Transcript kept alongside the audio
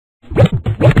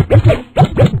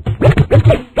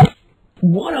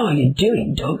are you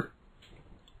doing, Doug?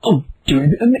 I'm doing a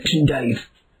bit of mixing, Dave.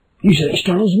 You said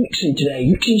externals mixing today,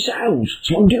 mixing sounds.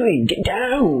 That's what I'm doing. Get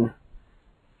down.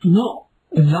 Not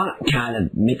that kind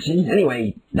of mixing.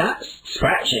 Anyway, that's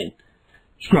scratching.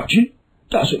 Scratching?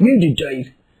 That's what you did,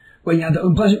 Dave, when you had that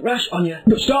unpleasant rash on you.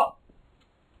 But stop.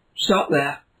 Stop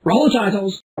there. Roll the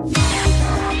titles.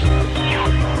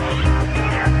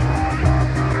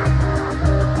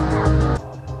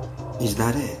 Is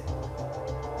that it?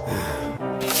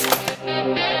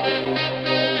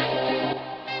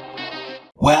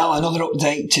 Well, another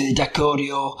update to the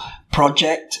DacAudio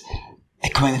project.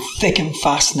 They're coming thick and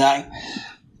fast now.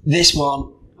 This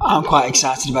one I'm quite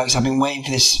excited about because I've been waiting for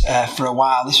this for a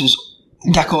while.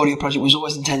 DacAudio project was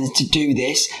always intended to do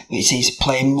this, which is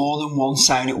play more than one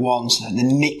sound at once, the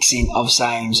mixing of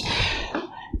sounds.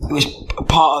 It was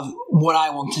part of what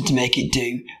I wanted to make it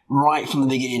do right from the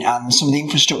beginning, and some of the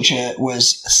infrastructure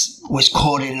was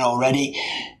coded in already,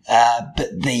 but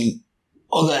the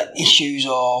other issues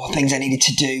or things I needed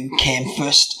to do came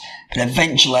first. But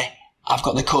eventually I've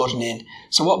got the coding in.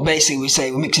 So what basically we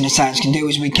say we're mixing the sounds can do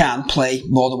is we can play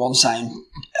more than one sound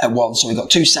at once. So we've got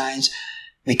two sounds,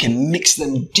 we can mix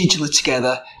them digitally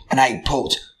together and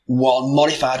output one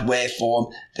modified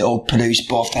waveform that will produce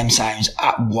both them sounds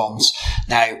at once.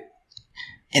 Now,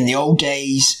 in the old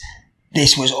days,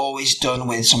 this was always done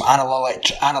with some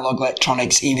analog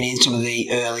electronics, even in some of the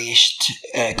earliest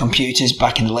computers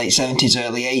back in the late 70s,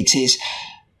 early 80s,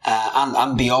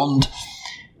 and beyond.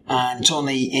 And it's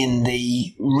only in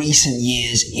the recent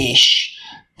years-ish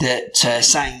that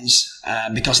sounds,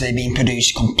 because they're being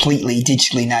produced completely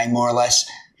digitally now, more or less,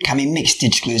 can be mixed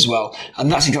digitally as well.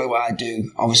 And that's exactly what I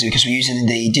do, obviously, because we're using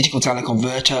the digital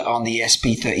teleconverter on the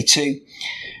ESP32.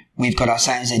 We've got our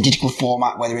sounds in a digital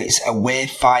format, whether it's a WAV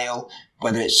file,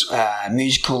 whether it's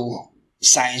musical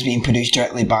sounds being produced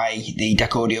directly by the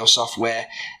DacAudio software,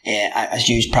 as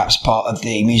used perhaps part of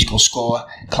the musical score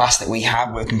class that we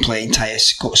have, where we can play entire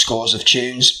scores of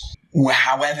tunes.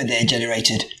 However they're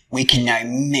generated, we can now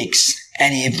mix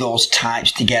any of those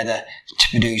types together to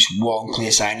produce one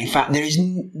clear sound. In fact, there is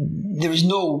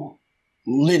no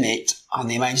limit on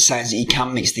the amount of sounds that you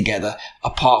can mix together,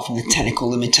 apart from the technical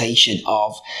limitation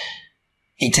of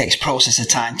it takes processor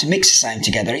time to mix the sound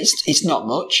together. It's not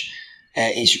much.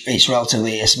 It's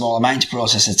relatively a small amount of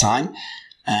processor time.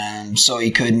 So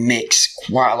you could mix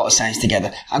quite a lot of sounds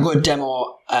together. I'm going to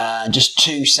demo just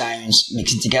two sounds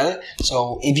mixing together.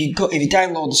 So if you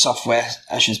download the software,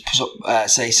 I should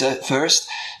say so first.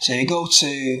 So you go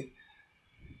to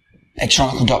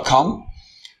electronical.com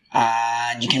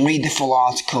and you can read the full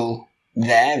article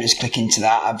there. Just click into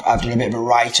that. I've done a bit of a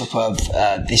write-up of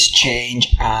this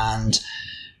change and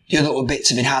the other little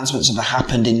bits of enhancements that have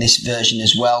happened in this version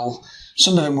as well.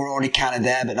 Some of them were already kind of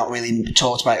there, but not really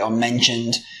talked about or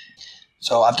mentioned.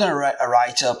 So I've done a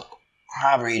write-up,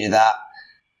 have a read of that,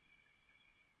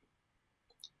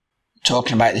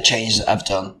 talking about the changes that I've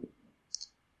done.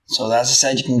 So as I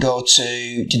said, you can go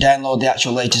to download the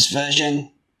actual latest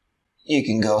version. You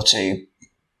can go to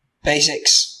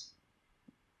Basics,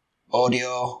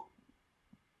 Audio,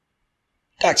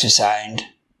 DAX for Sound.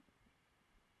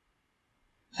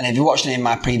 And if you watched any of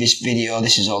my previous video,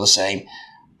 this is all the same.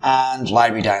 And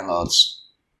library downloads.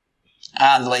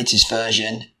 And the latest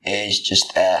version is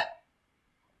just there.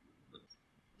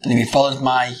 And if you followed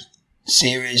my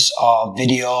series of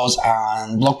videos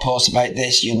and blog posts about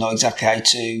this, you'll know exactly how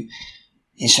to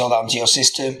install that onto your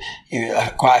system.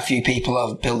 Quite a few people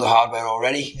have built the hardware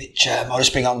already, which I'll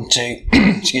just bring on to,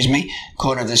 excuse me,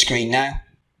 corner of the screen now.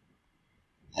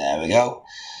 There we go.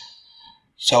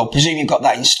 So presume you've got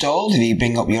that installed. If you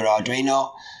bring up your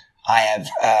Arduino, I have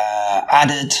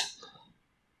added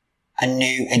a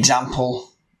new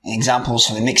examples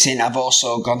for the mixing. I've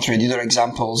also gone through the other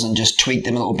examples and just tweaked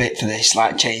them a little bit for the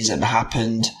slight changes that have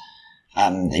happened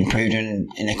and improved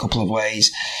in a couple of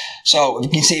ways. So you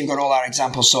can see we've got all our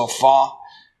examples so far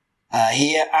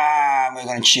here, and we're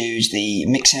going to choose the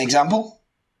mixing example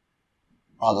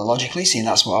rather logically, seeing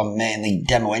that's what I'm mainly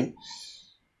demoing.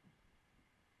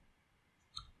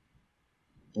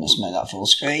 Let's make that full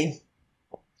screen.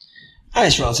 And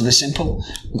it's relatively simple.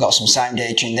 We've got some sound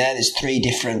data in there. There's 3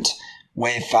 different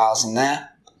wave files in there.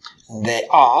 And they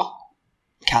are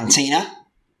Cantina,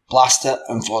 Blaster,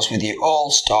 and Force With You.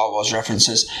 All Star Wars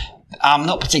references. I'm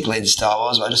not particularly into Star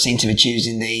Wars, but I just seem to be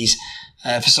choosing these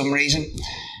for some reason.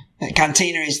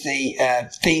 Cantina is the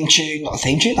theme tune. Not a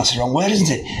theme tune, that's the wrong word, isn't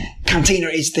it? Cantina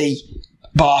is the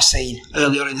bar scene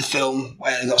early on in the film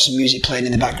where they've got some music playing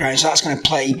in the background. So that's going to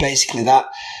play basically that.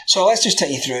 So let's just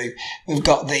take you through. We've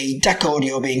got the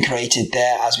DacAudio being created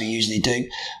there as we usually do.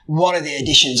 One of the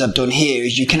additions I've done here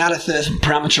is you can add a third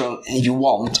parameter on if you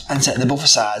want and set the buffer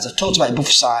size. I've talked about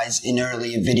buffer size in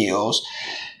earlier videos.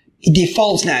 It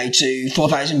defaults now to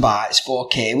 4000 bytes,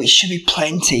 4K, which should be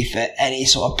plenty for any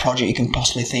sort of project you can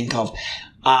possibly think of.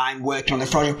 I'm working on the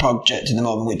Frogger project at the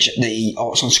moment, which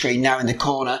what's on screen now in the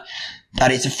corner,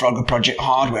 that is the Frogger project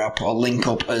hardware. I'll put a link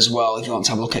up as well if you want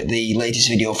to have a look at the latest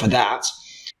video for that.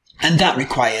 And that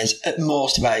requires at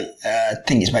most about, I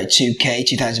think it's about 2K,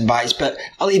 2000 bytes, but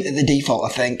I'll leave it at the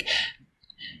default, I think.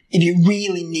 If you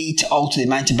really need to alter the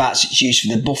amount of bytes it's used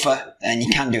for the buffer, then you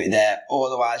can do it there. Or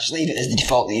otherwise, just leave it as the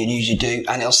default that you usually do,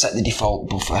 and it'll set the default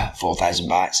buffer 4000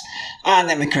 bytes. And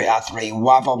then we create our three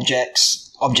WAV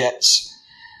objects.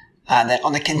 And then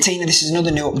on the Cantina, this is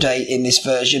another new update in this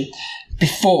version.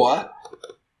 Before,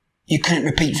 you couldn't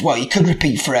repeat, well, you could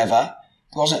repeat forever.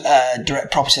 There wasn't a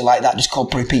direct property like that, just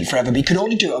called repeat forever, but you could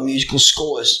only do it on musical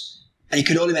scores. And you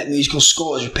could only make musical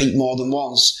scores repeat more than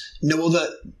once. No other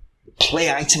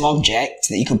play item object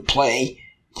that you could play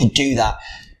could do that.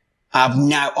 I've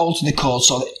now altered the code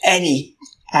so that any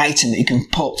item that you can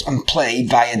put and play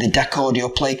via the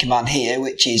DacAudio play command here,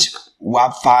 which is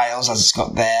WAV files as it's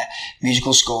got there,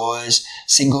 musical scores,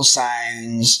 single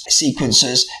sounds,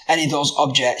 sequences, any of those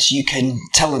objects you can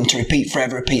tell them to repeat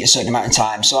forever, repeat a certain amount of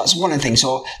time. So that's one of the things.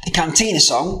 So the Cantina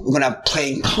song we're going to have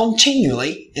playing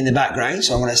continually in the background,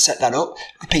 so I'm going to set that up,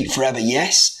 repeat forever,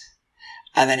 yes.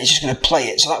 And then it's just going to play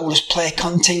it. So that will just play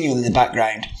continually in the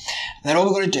background. And then all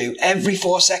we're going to do, every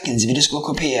 4 seconds, if you just look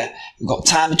up here, we've got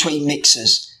time between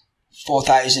mixes,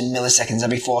 4000 milliseconds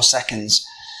every 4 seconds.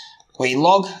 We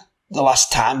log the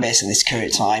last time, basically this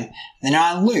current time. And then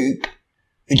our loop,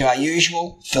 we do our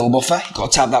usual fill buffer. You've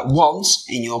got to have that once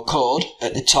in your code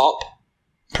at the top,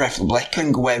 preferably.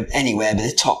 Couldn't go anywhere, but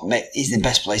the top is the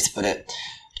best place to put it.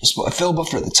 Just put a fill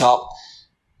buffer at the top.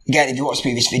 Again, if you watch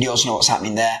previous videos, you know what's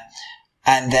happening there.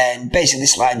 And then basically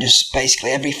this line just basically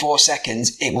every 4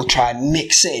 seconds it will try and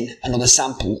mix in another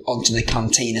sample onto the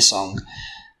Cantina song.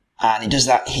 And it does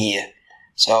that here.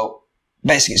 So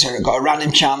basically so we've got a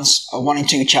random chance, a 1 in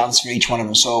 2 chance for each one of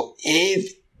them. So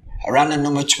if a random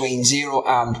number between 0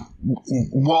 and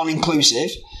 1 inclusive,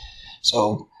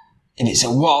 so if it's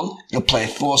a 1, it'll play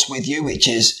Force With You, which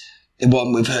is the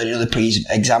one we've heard in other previous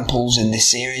examples in this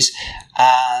series.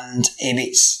 And if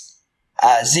it's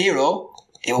a 0,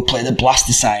 it will play the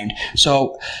blaster sound.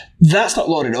 So that's not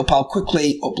loaded up. I'll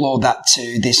quickly upload that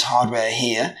to this hardware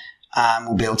here and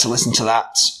we'll be able to listen to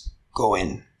that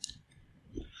going.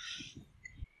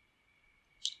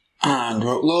 And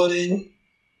we're uploading.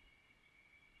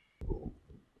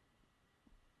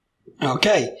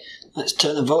 Okay, let's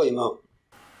turn the volume up.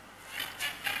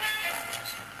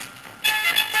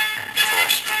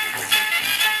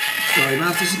 Sorry, man,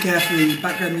 listen carefully.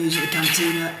 Background music of the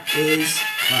Cantina is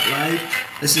quite loud.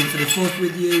 Listen for the Force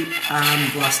With You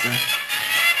and Blaster.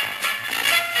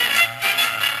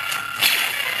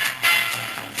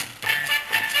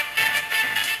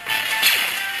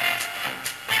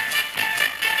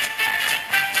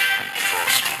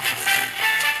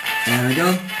 There we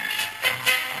go.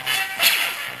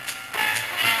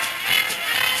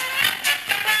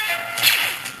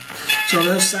 So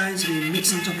those sounds are being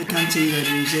mixed on top of the Cantina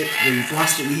music, the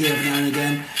blaster we hear every now and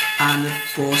again, and the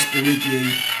Force With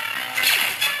You.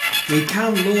 We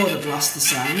can lower the blaster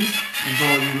sound, the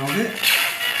volume of it,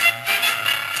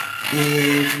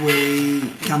 if we,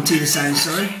 Cantina sound,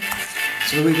 sorry.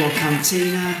 So we go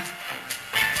Cantina,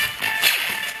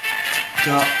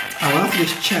 I will have to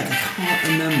just check, I can't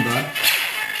remember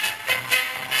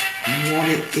what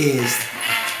it is.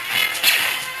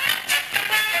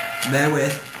 Bear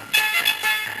with.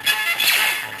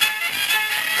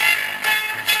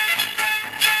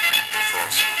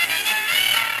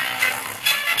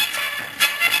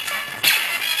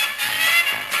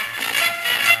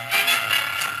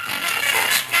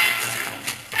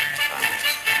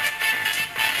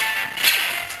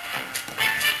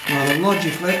 Well,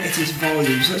 logically it is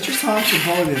volume, so it's just half the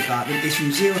volume of that. It's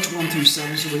from 0 to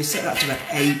 127, so we set that to about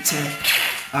 80.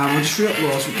 We'll just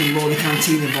re-upload so we can lower the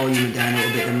Cantina volume down a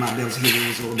little bit and might be able to hear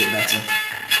these a little bit better.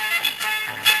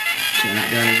 Turn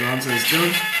that down as well until it's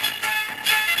done.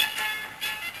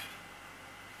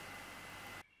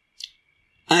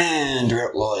 And we're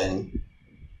uploading.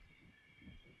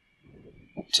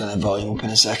 Turn the volume up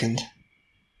in a second.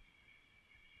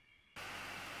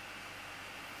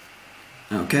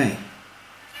 Okay.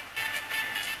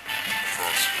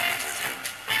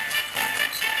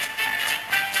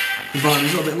 The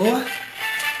volume's a little bit lower.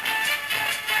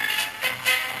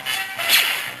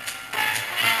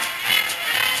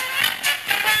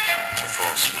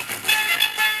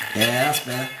 Yeah, that's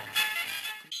better.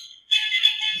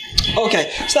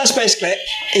 Okay, so that's basically it.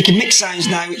 It can mix sounds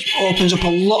now, which opens up a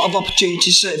lot of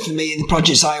opportunities, certainly for me in the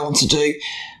projects I want to do.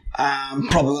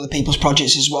 Probably other people's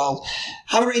projects as well.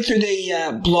 Have a read through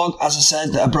the blog, as I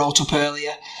said, that I brought up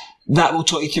earlier. That will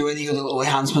talk you through any other little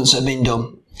enhancements that have been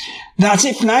done. That's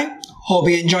it for now. Hope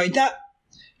you enjoyed that.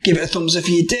 Give it a thumbs up if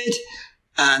you did.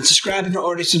 And subscribe if you're not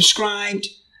already subscribed.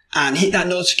 And hit that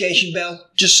notification bell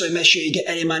just so make sure you get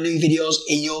any of my new videos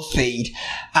in your feed.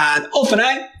 And all for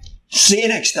now. See you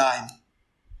next time.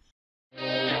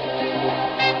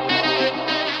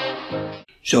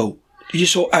 So, did you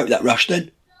sort out that rush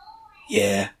then?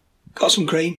 Yeah. Got some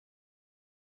cream?